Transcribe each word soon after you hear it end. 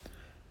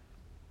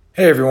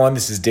Hey everyone,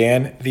 this is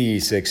Dan,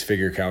 the Six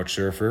Figure Couch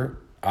Surfer.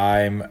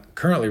 I'm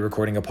currently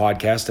recording a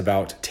podcast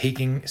about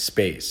taking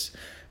space.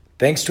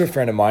 Thanks to a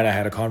friend of mine I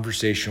had a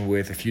conversation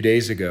with a few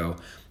days ago.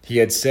 He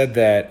had said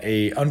that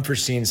an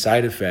unforeseen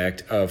side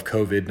effect of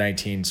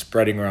COVID-19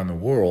 spreading around the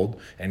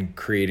world and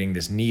creating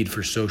this need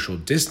for social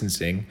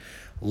distancing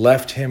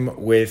left him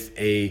with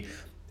a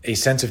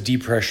sense of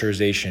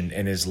depressurization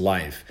in his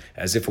life,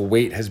 as if a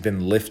weight has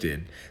been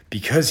lifted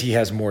because he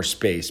has more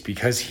space,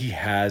 because he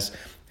has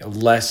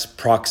less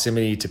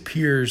proximity to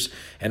peers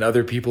and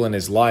other people in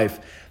his life.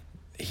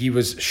 He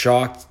was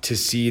shocked to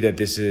see that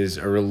this is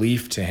a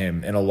relief to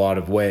him in a lot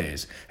of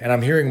ways. And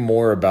I'm hearing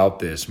more about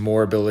this,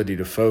 more ability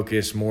to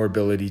focus, more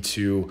ability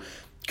to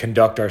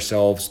conduct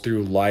ourselves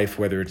through life,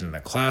 whether it's in a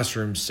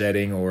classroom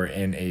setting or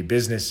in a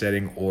business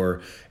setting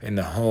or in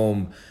the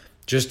home,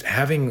 just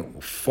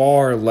having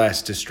far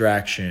less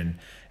distraction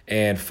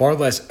and far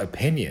less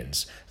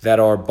opinions that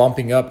are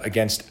bumping up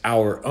against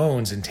our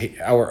own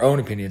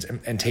opinions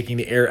and taking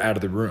the air out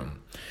of the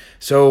room.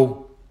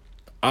 So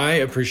I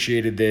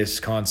appreciated this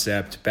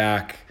concept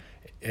back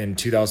in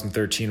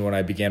 2013 when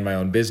I began my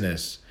own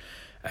business.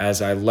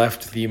 As I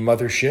left the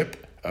mothership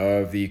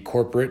of the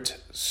corporate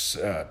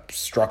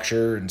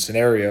structure and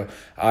scenario,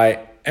 I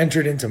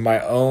entered into my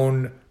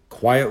own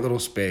quiet little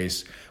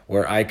space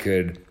where I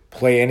could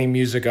play any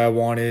music I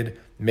wanted,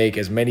 make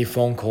as many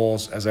phone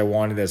calls as I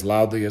wanted, as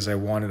loudly as I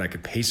wanted. I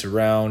could pace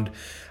around.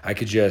 I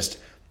could just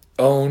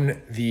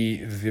own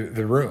the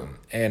room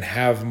and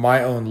have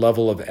my own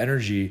level of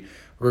energy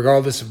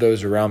regardless of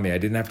those around me. I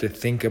didn't have to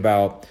think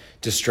about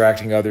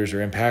distracting others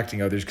or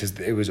impacting others because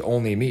it was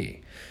only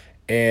me.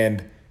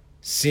 And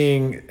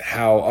seeing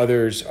how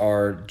others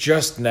are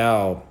just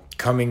now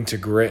coming to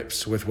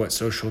grips with what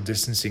social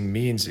distancing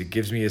means, it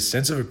gives me a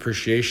sense of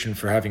appreciation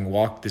for having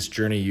walked this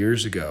journey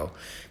years ago.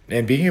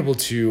 And being able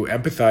to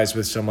empathize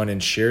with someone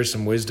and share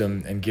some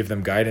wisdom and give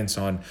them guidance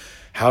on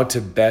how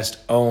to best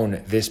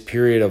own this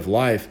period of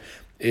life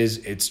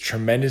it's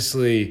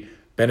tremendously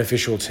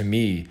beneficial to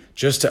me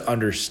just to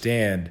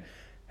understand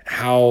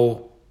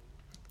how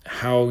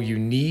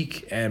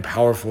unique and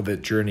powerful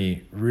that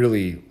journey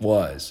really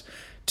was.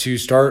 To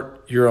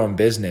start your own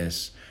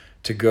business,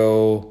 to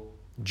go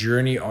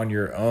journey on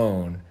your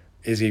own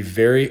is a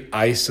very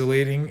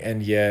isolating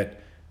and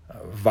yet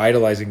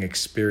vitalizing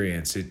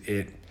experience.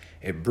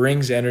 It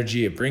brings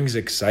energy, it brings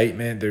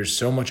excitement. There's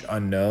so much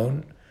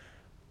unknown,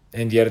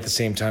 and yet at the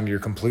same time, you're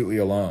completely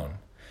alone.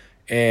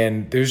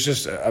 And there's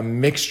just a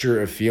mixture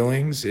of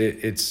feelings.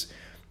 It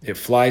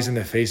flies in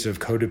the face of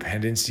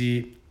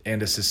codependency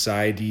and a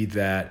society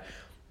that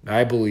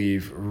I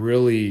believe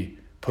really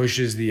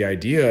pushes the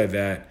idea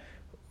that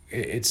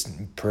it's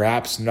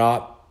perhaps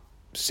not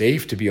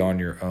safe to be on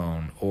your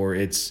own, or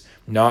it's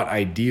not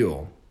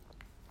ideal.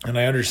 And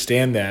I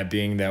understand that,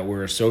 being that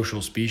we're a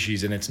social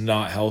species and it's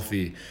not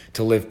healthy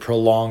to live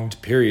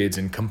prolonged periods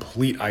in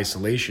complete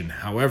isolation.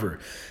 However,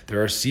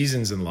 there are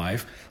seasons in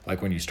life,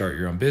 like when you start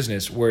your own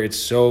business, where it's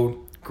so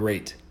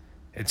great,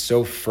 it's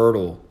so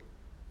fertile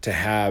to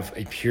have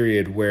a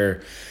period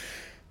where,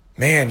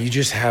 man, you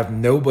just have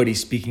nobody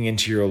speaking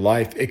into your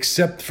life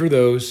except for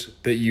those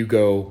that you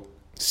go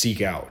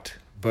seek out.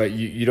 But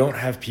you don't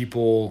have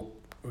people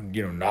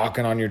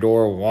knocking on your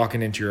door,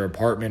 walking into your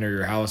apartment or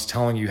your house,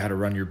 telling you how to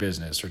run your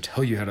business or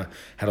tell you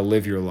how to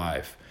live your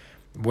life.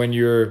 When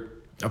you're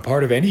a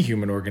part of any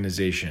human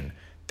organization,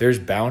 there's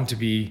bound to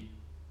be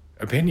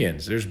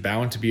opinions. There's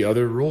bound to be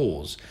other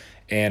rules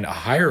and a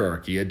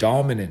hierarchy, a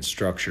dominant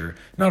structure,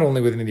 not only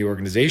within the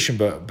organization,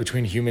 but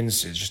between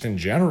humans just in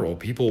general.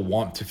 People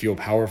want to feel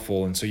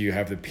powerful. And so you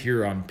have the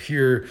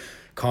peer-on-peer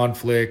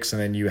conflicts,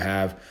 and then you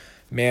have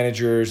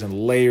managers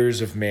and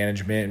layers of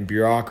management and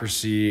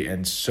bureaucracy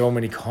and so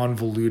many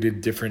convoluted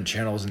different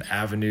channels and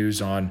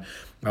avenues on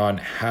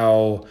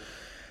how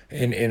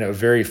in a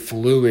very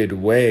fluid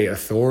way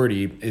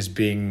authority is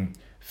being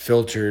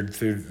filtered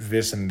through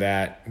this and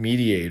that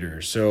mediator.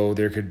 So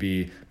there could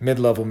be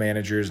mid-level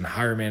managers and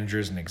higher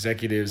managers and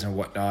executives and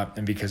whatnot.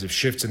 And because of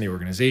shifts in the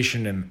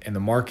organization and in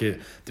the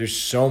market, there's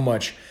so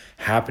much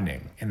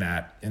happening in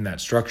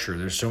that structure.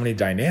 There's so many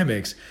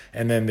dynamics.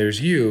 And then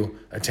there's you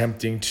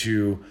attempting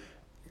to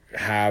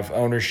have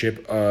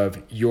ownership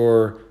of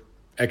your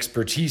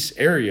expertise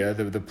area,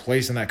 the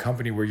place in that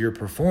company where you're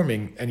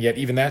performing, and yet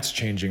even that's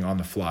changing on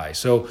the fly.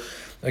 So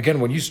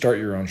again, when you start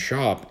your own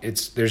shop,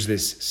 there's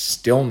this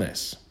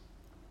stillness.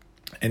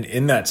 And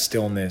in that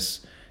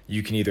stillness,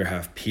 you can either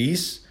have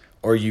peace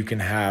or you can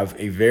have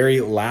a very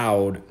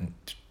loud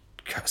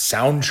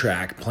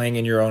soundtrack playing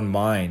in your own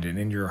mind and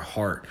in your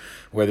heart,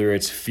 whether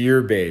it's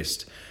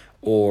fear-based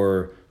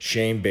or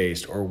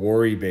shame-based or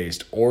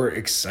worry-based or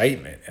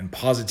excitement and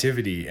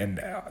positivity. And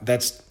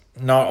that's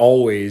not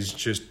always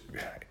just,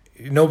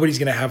 nobody's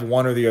going to have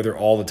one or the other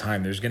all the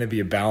time. There's going to be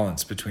a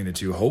balance between the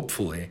two,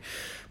 hopefully.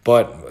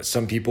 But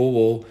some people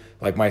will,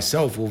 like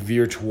myself, will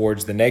veer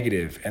towards the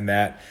negative, and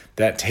that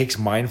takes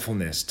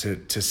mindfulness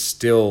to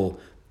still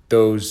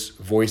those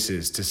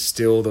voices, to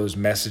still those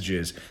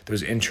messages,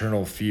 those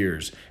internal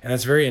fears. And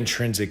that's very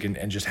intrinsic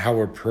and just how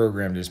we're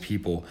programmed as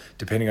people,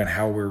 depending on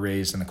how we're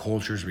raised and the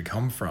cultures we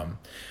come from.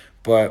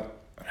 But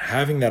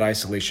having that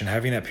isolation,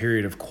 having that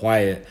period of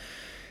quiet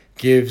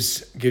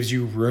gives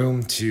you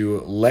room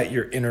to let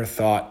your inner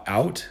thought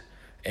out.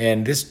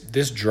 And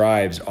this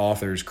drives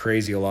authors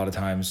crazy a lot of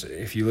times.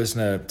 If you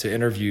listen to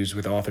interviews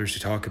with authors who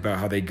talk about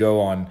how they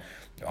go on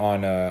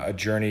a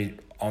journey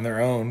on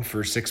their own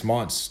for 6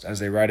 months as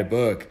they write a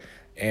book,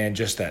 and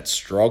just that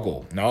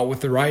struggle, not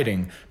with the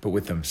writing, but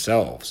with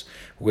themselves,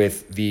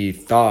 with the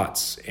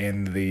thoughts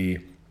and the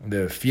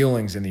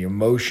feelings and the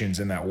emotions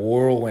and that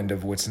whirlwind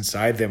of what's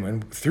inside them,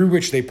 and through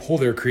which they pull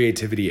their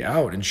creativity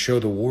out and show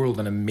the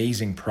world an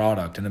amazing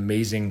product, an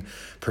amazing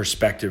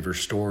perspective or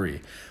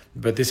story.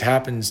 But this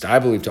happens, I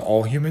believe, to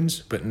all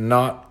humans, but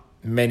not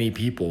many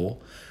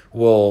people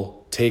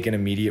will take an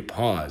immediate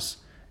pause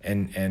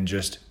and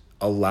just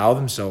allow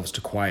themselves to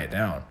quiet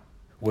down.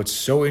 What's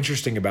so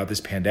interesting about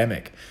this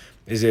pandemic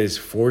is it is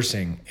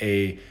forcing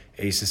a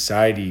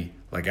society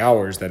like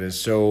ours that is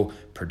so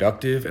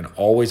productive and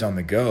always on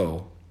the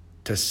go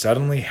to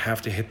suddenly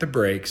have to hit the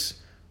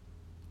brakes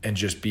and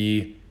just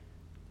be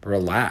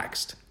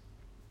relaxed.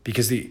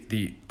 Because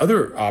the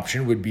other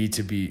option would be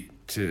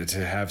to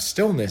have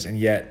stillness, and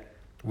yet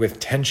with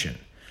tension.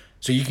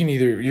 So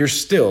you're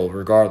still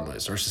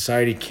regardless. Our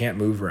society can't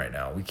move right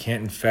now. We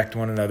can't infect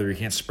one another. We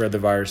can't spread the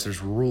virus.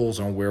 There's rules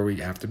on where we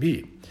have to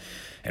be.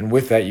 And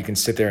with that, you can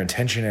sit there in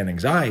tension and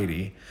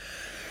anxiety,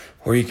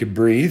 or you could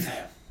breathe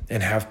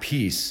and have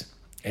peace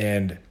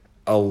and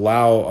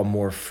allow a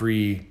more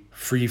free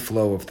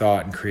flow of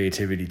thought and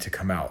creativity to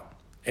come out.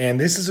 And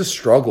this is a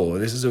struggle.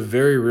 This is a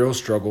very real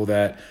struggle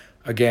that,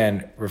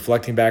 again,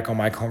 reflecting back on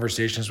my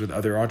conversations with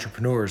other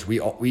entrepreneurs, we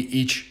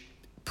each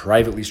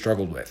privately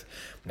struggled with.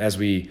 As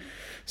we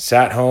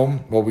sat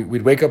home,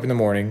 we'd wake up in the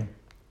morning,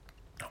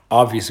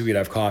 obviously we'd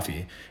have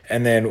coffee,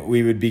 and then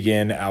we would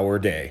begin our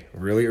day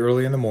really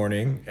early in the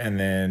morning, and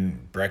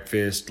then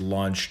breakfast,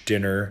 lunch,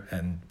 dinner,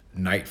 and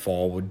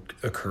nightfall would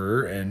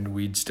occur, and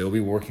we'd still be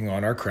working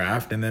on our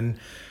craft. And then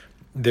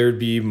there'd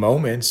be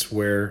moments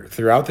where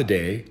throughout the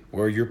day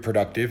where you're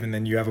productive, and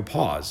then you have a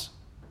pause.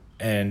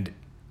 And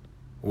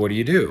what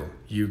do?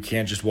 You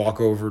can't just walk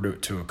over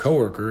to a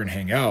coworker and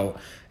hang out.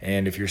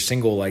 And if you're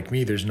single like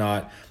me, there's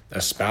not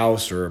a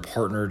spouse or a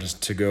partner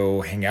to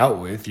go hang out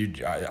with.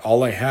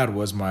 All I had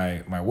was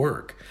my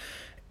work.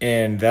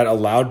 And that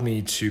allowed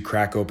me to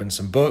crack open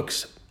some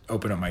books,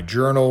 open up my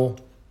journal,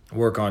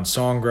 work on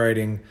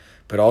songwriting,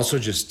 but also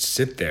just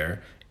sit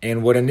there.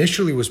 And what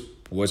initially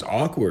was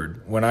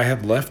awkward, when I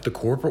had left the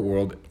corporate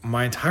world,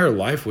 my entire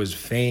life was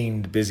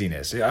feigned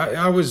busyness.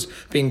 I was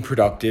being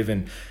productive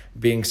and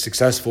being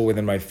successful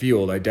within my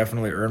field. I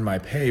definitely earned my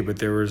pay, but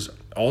there was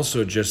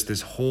also just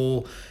this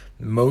whole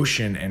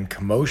motion and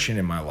commotion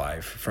in my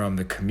life, from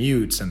the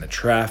commutes and the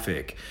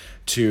traffic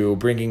to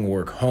bringing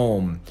work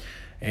home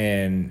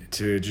and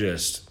to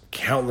just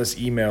countless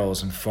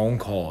emails and phone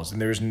calls.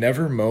 And there's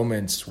never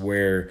moments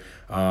where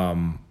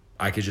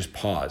I could just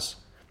pause.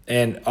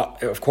 And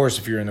of course,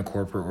 if you're in the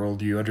corporate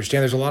world, you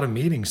understand there's a lot of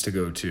meetings to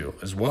go to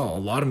as well. A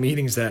lot of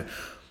meetings that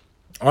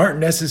aren't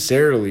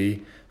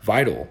necessarily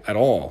vital at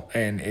all.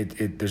 And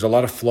there's a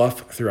lot of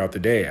fluff throughout the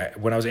day.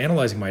 When I was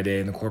analyzing my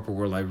day in the corporate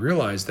world, I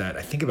realized that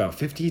I think about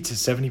 50 to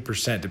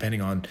 70%, depending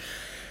on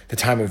the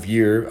time of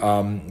year,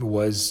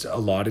 was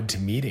allotted to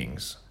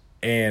meetings.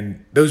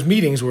 And those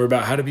meetings were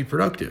about how to be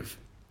productive.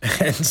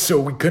 And so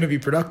we couldn't be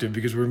productive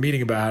because we were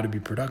meeting about how to be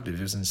productive.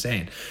 It was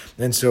insane.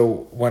 And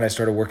so when I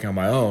started working on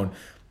my own,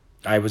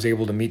 I was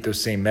able to meet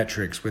those same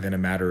metrics within a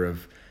matter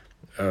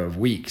of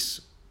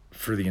weeks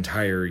for the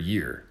entire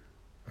year.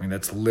 I mean,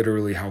 that's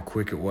literally how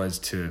quick it was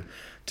to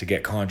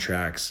get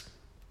contracts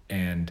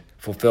and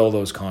fulfill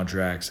those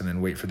contracts and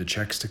then wait for the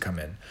checks to come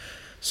in.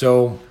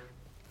 So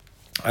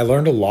I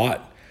learned a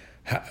lot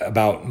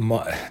about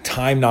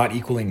time not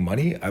equaling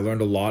money. I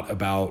learned a lot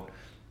about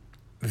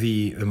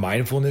the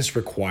mindfulness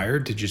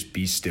required to just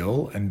be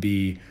still and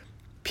be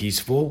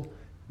peaceful.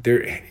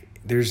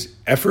 There's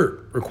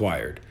effort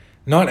required,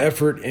 not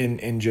effort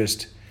in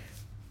just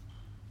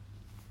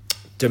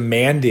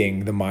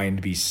demanding the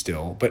mind be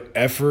still, but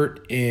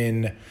effort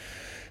in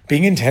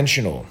being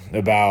intentional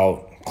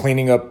about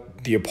cleaning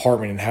up the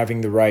apartment and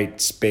having the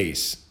right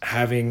space,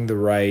 having the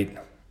right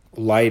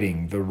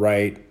lighting, the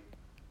right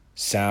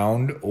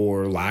sound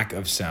or lack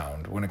of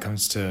sound when it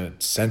comes to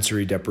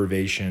sensory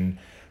deprivation,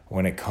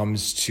 when it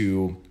comes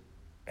to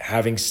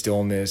having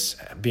stillness,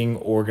 being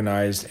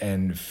organized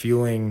and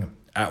feeling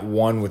at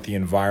one with the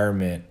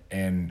environment,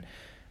 and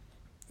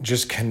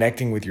just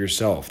connecting with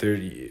yourself.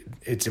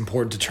 It's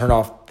important to turn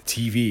off the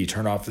TV,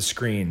 turn off the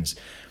screens,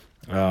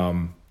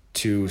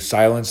 to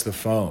silence the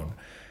phone,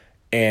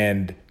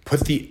 and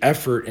put the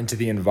effort into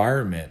the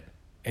environment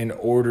in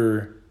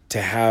order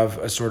to have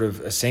a sort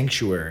of a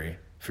sanctuary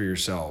for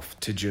yourself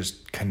to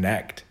just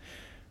connect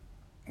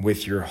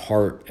with your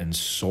heart and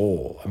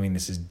soul. I mean,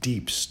 this is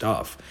deep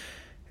stuff.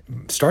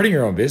 Starting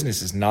your own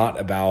business is not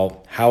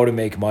about how to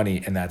make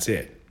money and that's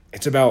it.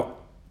 It's about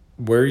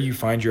where you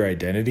find your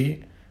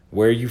identity,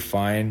 where you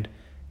find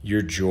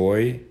your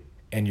joy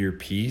and your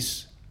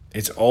peace,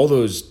 it's all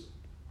those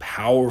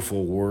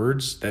powerful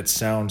words that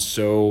sound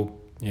so,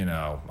 I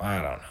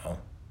don't know,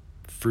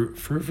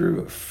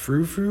 frou-frou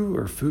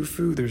or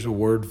foo-foo. There's a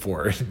word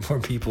for it where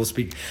people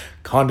speak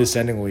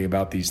condescendingly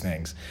about these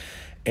things.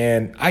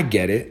 And I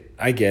get it.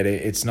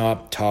 It's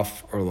not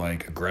tough or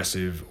like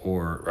aggressive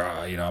or,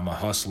 I'm a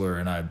hustler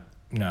and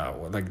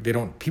they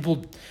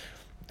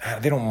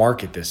don't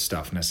market this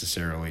stuff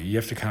necessarily. You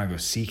have to kind of go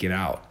seek it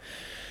out.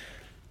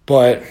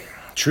 But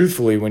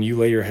truthfully, when you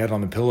lay your head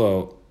on the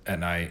pillow at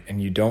night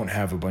and you don't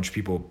have a bunch of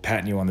people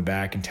patting you on the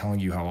back and telling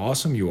you how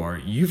awesome you are,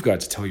 you've got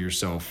to tell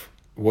yourself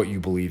what you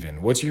believe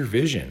in. What's your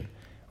vision?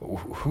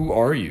 Who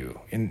are you?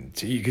 And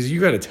because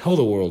you got to tell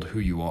the world who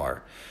you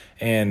are.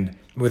 And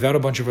without a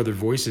bunch of other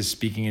voices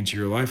speaking into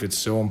your life, it's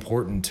so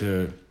important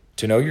to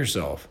know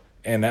yourself.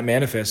 And that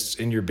manifests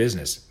in your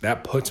business.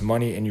 That puts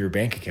money in your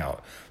bank account.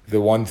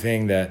 The one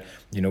thing that,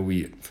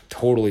 we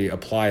totally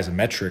apply as a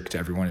metric to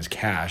everyone is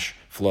cash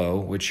flow,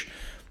 which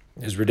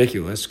is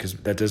ridiculous because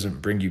that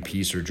doesn't bring you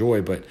peace or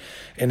joy. But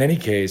in any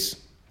case,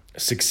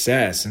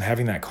 success and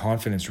having that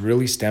confidence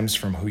really stems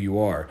from who you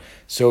are.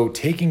 So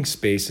taking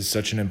space is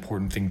such an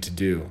important thing to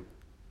do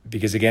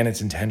because, again,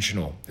 it's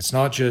intentional. It's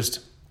not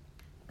just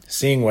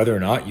seeing whether or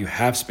not you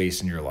have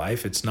space in your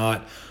life. It's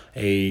not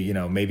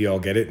maybe I'll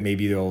get it.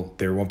 Maybe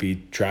there won't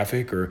be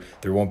traffic or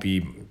there won't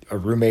be a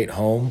roommate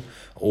home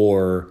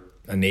or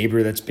a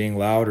neighbor that's being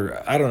loud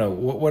or I don't know,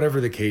 whatever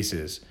the case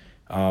is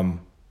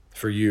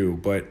for you.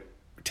 But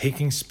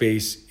taking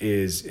space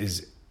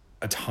is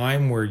a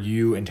time where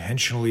you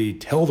intentionally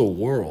tell the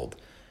world,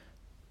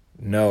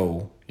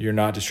 no, you're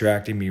not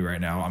distracting me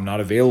right now. I'm not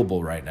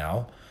available right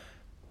now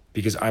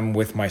because I'm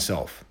with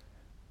myself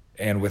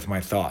and with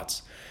my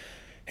thoughts.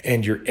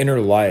 And your inner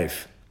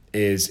life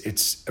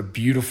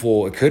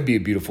it could be a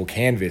beautiful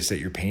canvas that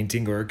you're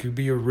painting, or it could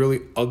be a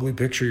really ugly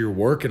picture you're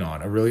working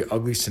on, a really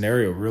ugly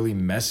scenario, really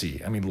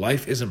messy. I mean,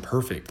 life isn't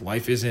perfect.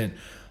 Life isn't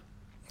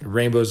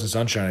rainbows and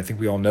sunshine. I think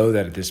we all know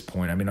that at this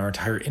point. I mean, our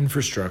entire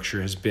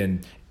infrastructure has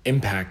been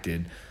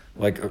impacted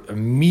like a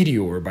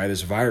meteor by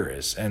this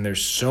virus. And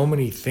there's so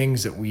many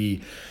things that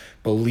we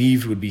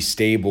believed would be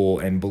stable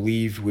and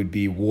believed would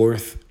be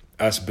worth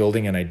us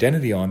building an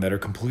identity on that are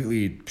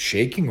completely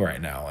shaking right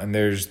now. And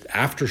there's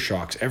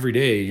aftershocks every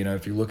day.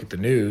 If you look at the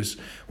news,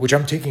 which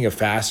I'm taking a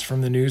fast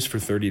from the news for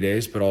 30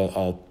 days, but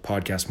I'll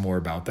podcast more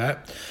about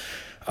that.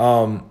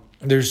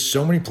 There's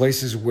so many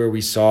places where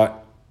we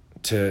sought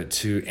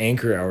to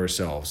anchor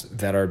ourselves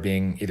that are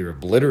being either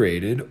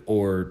obliterated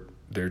or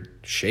they're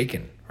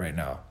shaken right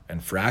now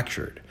and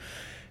fractured.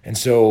 And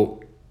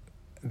so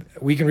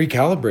we can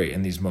recalibrate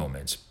in these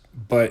moments.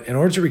 But in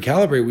order to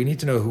recalibrate, we need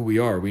to know who we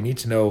are. We need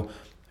to know,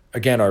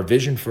 again, our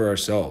vision for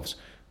ourselves,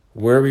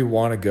 where we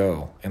want to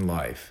go in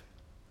life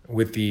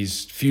with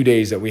these few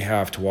days that we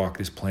have to walk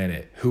this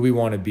planet, who we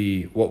want to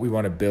be, what we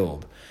want to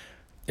build.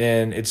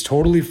 And it's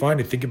totally fine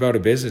to think about a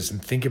business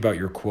and think about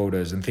your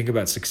quotas and think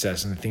about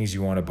success and the things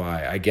you want to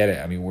buy. I get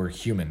it. I mean, we're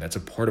human. That's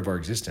a part of our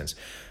existence.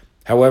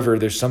 However,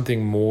 there's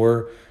something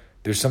more.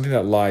 There's something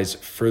that lies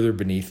further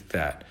beneath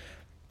that.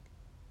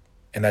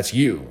 And that's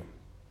you.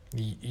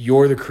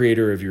 You're the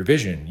creator of your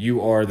vision.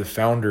 You are the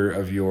founder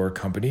of your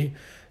company.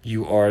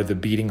 You are the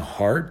beating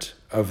heart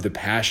of the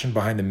passion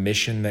behind the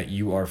mission that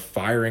you are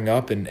firing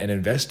up and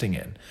investing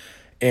in.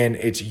 And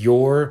it's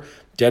your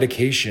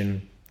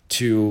dedication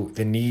to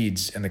the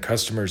needs and the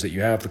customers that you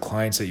have, the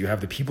clients that you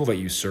have, the people that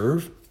you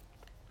serve.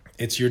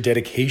 It's your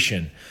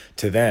dedication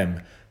to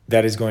them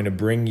that is going to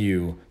bring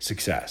you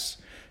success.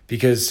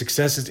 Because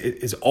success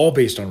is all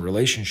based on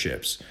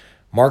relationships.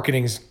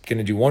 Marketing's going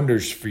to do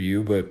wonders for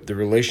you, but the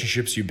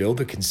relationships you build,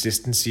 the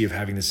consistency of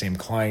having the same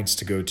clients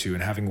to go to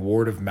and having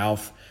word of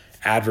mouth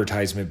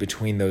advertisement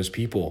between those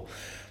people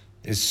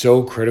is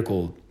so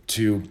critical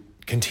to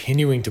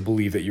continuing to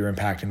believe that you're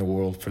impacting the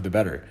world for the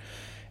better.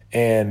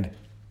 And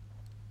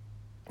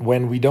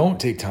when we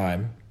don't take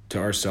time to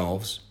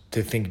ourselves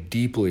to think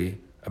deeply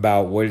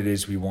about what it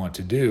is we want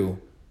to do,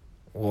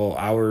 well,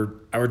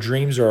 our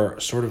dreams are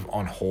sort of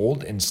on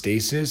hold in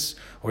stasis,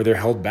 or they're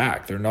held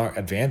back. They're not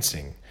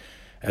advancing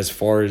as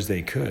far as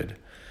they could.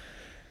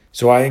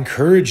 So I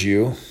encourage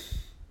you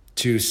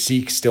to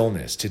seek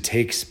stillness, to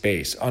take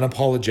space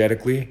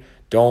unapologetically.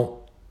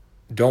 Don't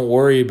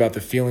worry about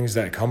the feelings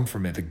that come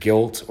from it, the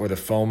guilt or the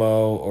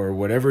FOMO or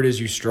whatever it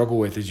is you struggle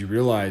with as you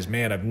realize,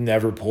 man, I've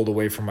never pulled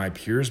away from my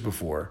peers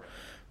before,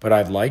 but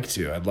I'd like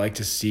to. I'd like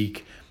to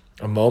seek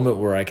a moment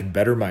where I can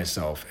better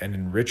myself and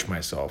enrich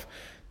myself.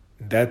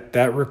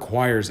 That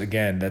requires,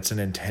 again, that's an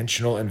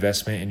intentional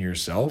investment in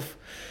yourself,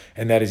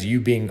 and that is you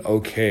being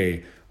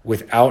okay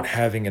without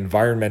having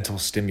environmental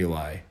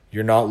stimuli.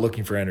 You're not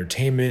looking for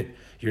entertainment.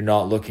 You're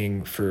not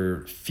looking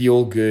for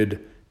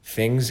feel-good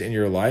things in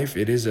your life.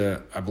 It is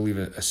I believe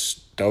a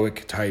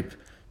stoic type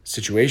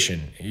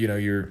situation.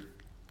 Your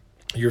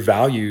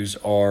values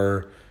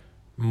are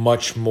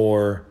much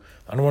more,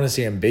 I don't want to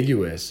say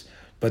ambiguous,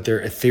 but they're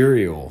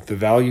ethereal. The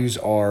values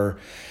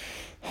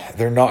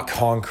they're not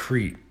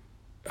concrete.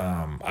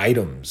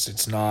 items.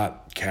 It's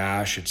not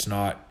cash. It's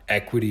not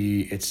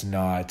equity. It's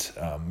not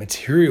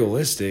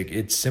materialistic.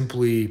 It's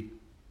simply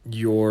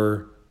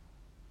your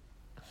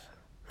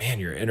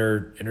your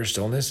inner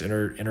stillness,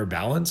 inner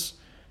balance,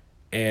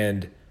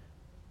 and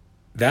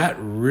that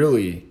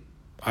really,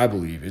 I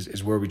believe,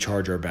 is where we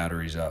charge our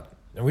batteries up.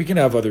 And we can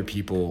have other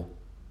people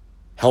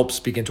help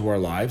speak into our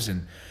lives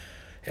and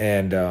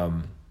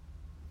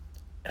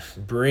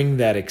bring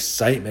that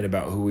excitement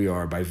about who we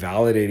are by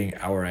validating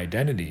our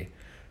identity.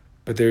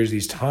 But there's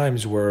these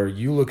times where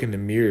you look in the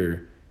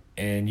mirror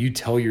and you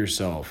tell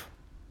yourself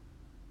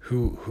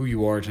who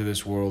you are to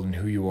this world and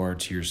who you are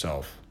to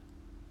yourself.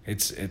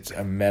 It's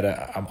a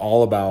meta. I'm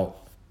all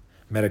about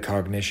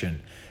metacognition.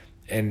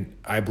 And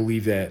I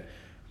believe that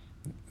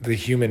the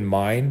human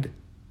mind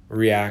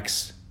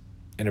reacts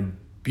in a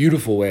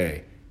beautiful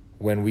way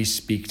when we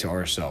speak to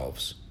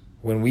ourselves.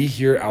 When we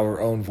hear our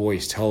own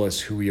voice tell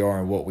us who we are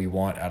and what we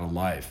want out of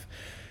life.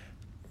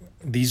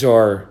 These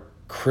are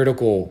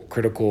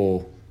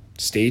critical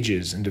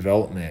stages in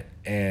development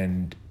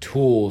and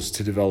tools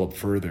to develop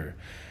further.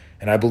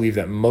 And I believe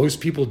that most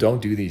people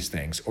don't do these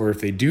things, or if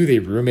they do, they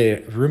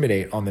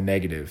ruminate on the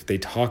negative. They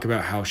talk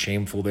about how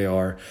shameful they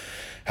are,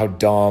 how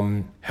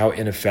dumb, how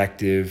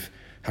ineffective,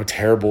 how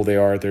terrible they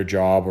are at their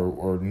job,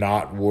 or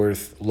not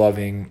worth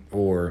loving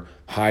or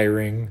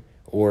hiring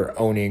or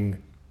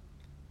owning,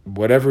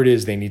 whatever it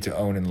is they need to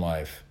own in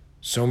life.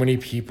 So many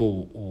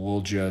people will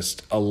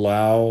just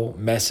allow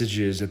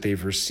messages that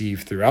they've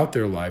received throughout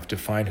their life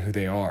define who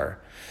they are.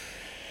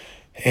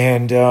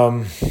 And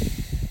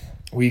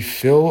we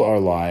fill our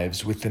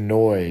lives with the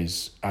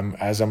noise,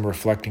 as I'm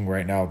reflecting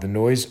right now, the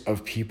noise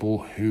of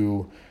people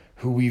who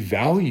we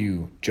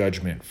value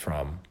judgment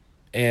from.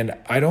 And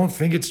I don't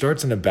think it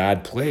starts in a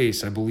bad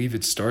place. I believe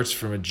it starts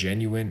from a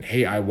genuine,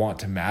 hey, I want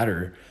to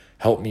matter,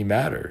 help me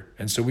matter.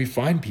 And so we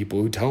find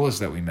people who tell us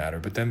that we matter,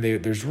 but then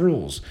there's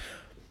rules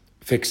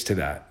fixed to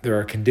that. There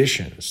are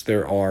conditions,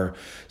 there are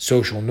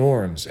social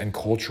norms and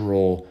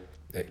culturally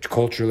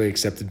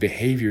accepted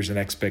behaviors and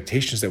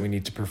expectations that we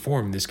need to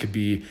perform. This could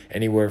be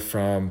anywhere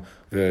from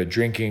the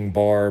drinking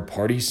bar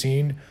party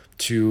scene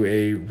to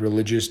a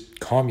religious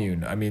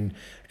commune. I mean,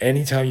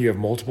 anytime you have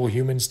multiple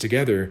humans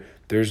together,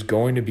 there's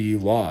going to be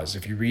laws.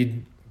 If you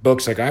read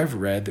books like I've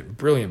read,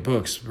 brilliant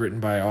books written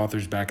by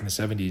authors back in the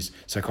 70s,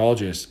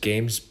 psychologists,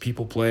 games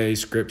people play,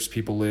 scripts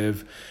people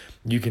live,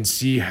 you can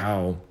see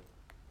how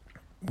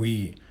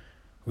we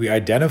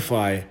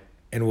identify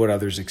in what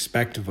others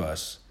expect of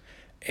us.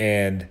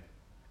 And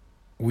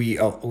we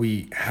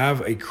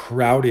have a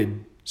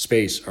crowded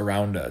space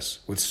around us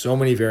with so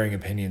many varying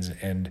opinions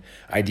and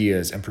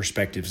ideas and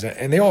perspectives,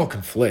 and they all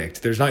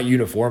conflict. There's not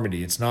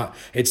uniformity. It's not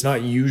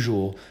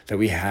usual that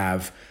we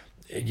have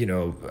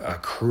a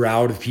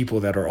crowd of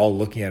people that are all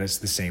looking at us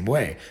the same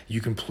way.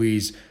 You can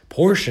please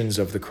portions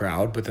of the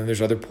crowd, but then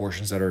there's other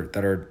portions that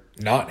are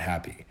not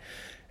happy.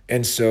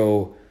 And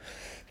so,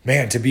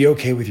 man, to be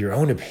okay with your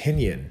own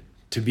opinion,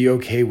 to be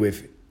okay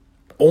with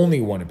only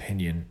one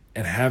opinion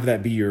and have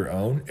that be your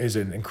own is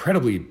an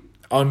incredibly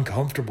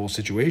uncomfortable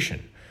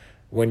situation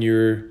when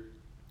you're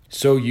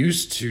so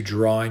used to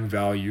drawing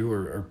value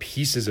or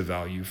pieces of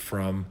value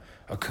from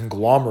a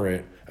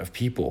conglomerate of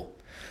people.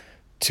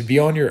 To be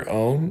on your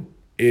own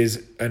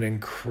is an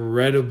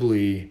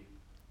incredibly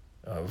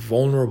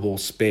vulnerable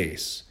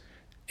space.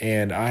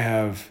 And I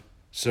have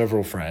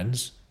several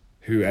friends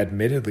who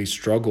admittedly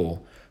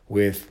struggle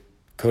with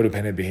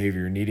codependent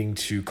behavior, needing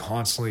to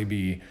constantly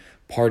be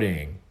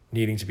partying,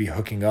 needing to be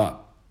hooking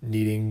up,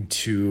 needing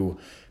to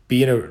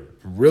be in a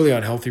really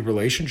unhealthy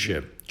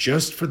relationship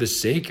just for the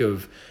sake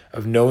of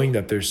knowing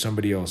that there's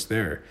somebody else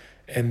there.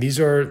 And these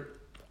are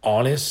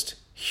honest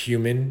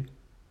human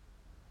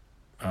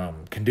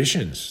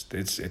conditions.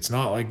 It's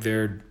not like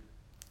they're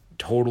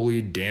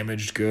totally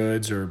damaged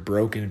goods or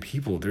broken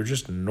people. They're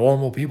just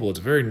normal people. It's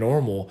very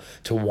normal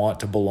to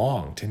want to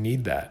belong, to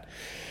need that.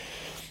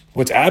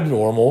 What's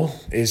abnormal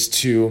is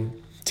to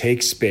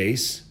take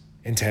space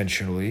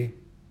intentionally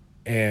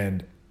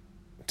and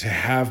to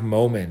have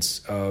moments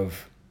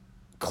of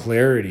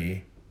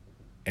clarity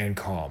and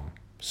calm.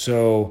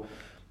 So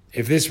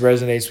if this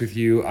resonates with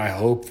you, I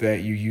hope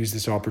that you use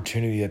this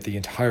opportunity that the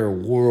entire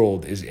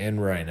world is in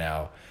right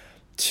now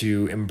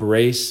to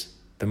embrace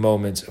the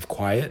moments of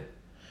quiet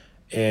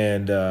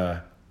and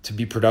to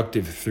be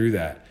productive through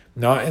that.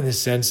 Not in the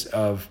sense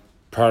of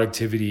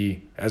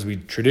productivity as we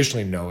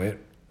traditionally know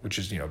it, which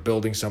is,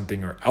 building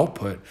something or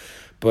output,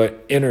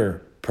 but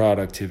inner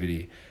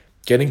productivity,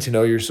 getting to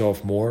know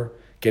yourself more,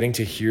 getting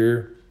to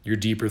hear your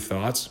deeper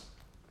thoughts,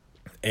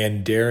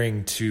 and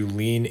daring to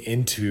lean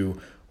into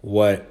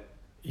what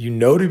you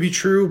know to be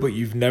true, but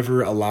you've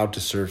never allowed to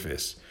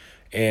surface,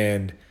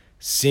 and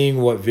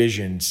seeing what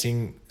vision,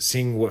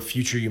 seeing what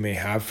future you may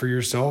have for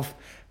yourself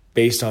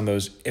based on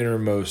those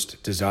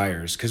innermost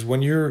desires. Because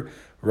when you're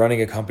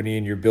running a company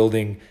and you're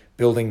building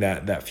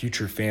that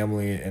future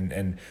family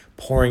and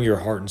pouring your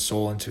heart and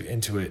soul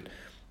into it,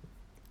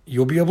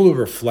 you'll be able to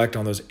reflect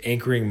on those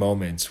anchoring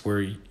moments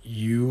where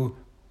you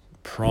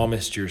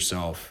promised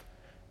yourself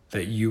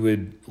that you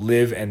would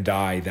live and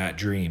die that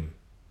dream.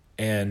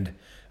 And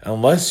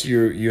unless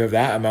you have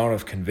that amount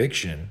of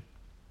conviction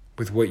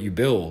with what you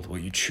build,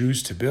 what you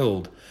choose to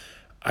build,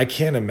 I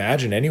can't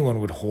imagine anyone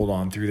would hold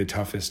on through the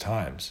toughest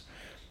times.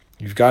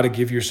 You've got to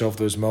give yourself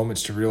those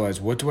moments to realize,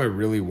 what do I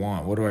really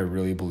want? What do I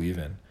really believe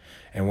in?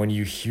 And when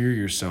you hear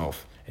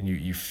yourself and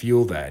you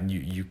feel that and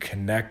you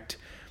connect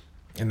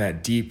in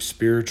that deep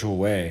spiritual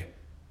way,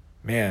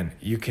 man,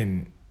 you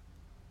can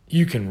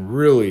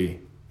really,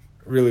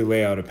 really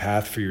lay out a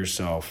path for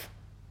yourself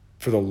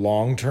for the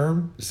long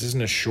term. This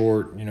isn't a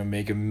short,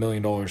 make $1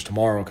 million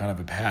tomorrow kind of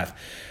a path.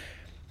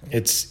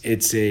 It's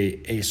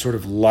a sort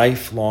of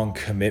lifelong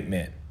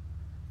commitment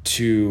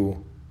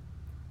to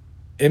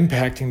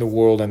impacting the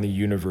world and the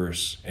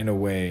universe in a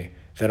way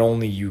that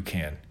only you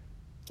can,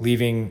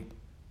 leaving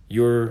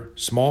your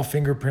small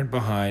fingerprint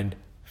behind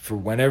for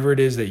whenever it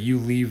is that you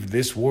leave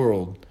this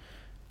world.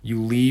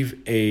 You leave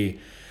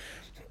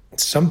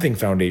something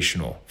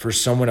foundational for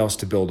someone else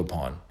to build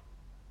upon,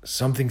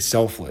 something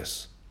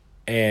selfless.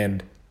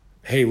 And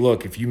hey,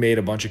 look, if you made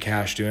a bunch of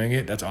cash doing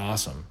it, that's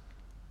awesome.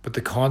 But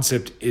the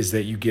concept is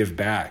that you give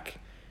back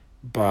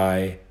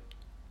by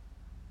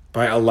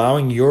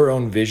allowing your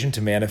own vision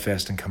to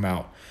manifest and come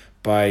out,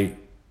 by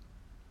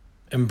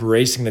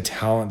embracing the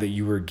talent that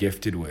you were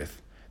gifted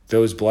with,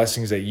 those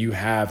blessings that you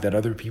have that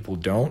other people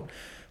don't.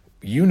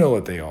 You know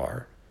what they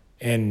are,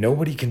 and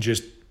nobody can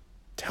just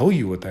tell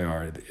you what they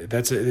are.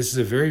 This is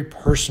a very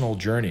personal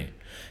journey.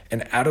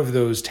 And out of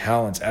those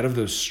talents, out of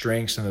those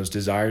strengths and those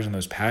desires and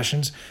those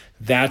passions,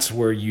 that's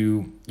where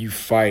you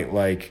fight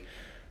like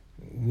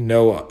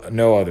no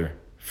other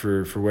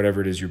for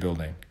whatever it is you're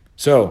building.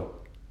 So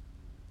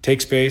take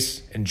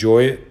space,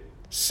 enjoy it,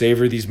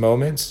 savor these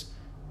moments,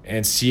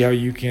 and see how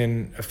you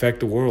can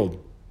affect the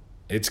world.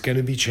 It's going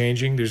to be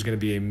changing. There's going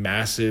to be a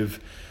massive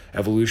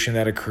evolution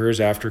that occurs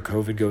after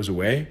COVID goes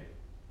away,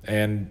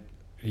 and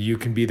you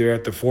can be there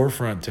at the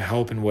forefront to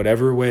help in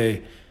whatever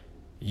way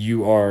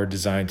you are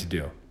designed to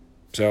do.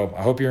 So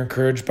I hope you're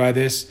encouraged by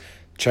this.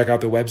 Check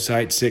out the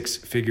website,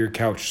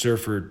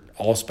 sixfigurecouchsurfer,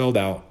 all spelled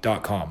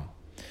out.com.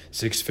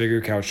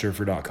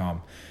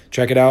 sixfigurecouchsurfer.com.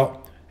 Check it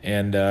out,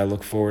 and I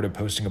look forward to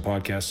posting a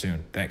podcast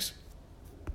soon. Thanks.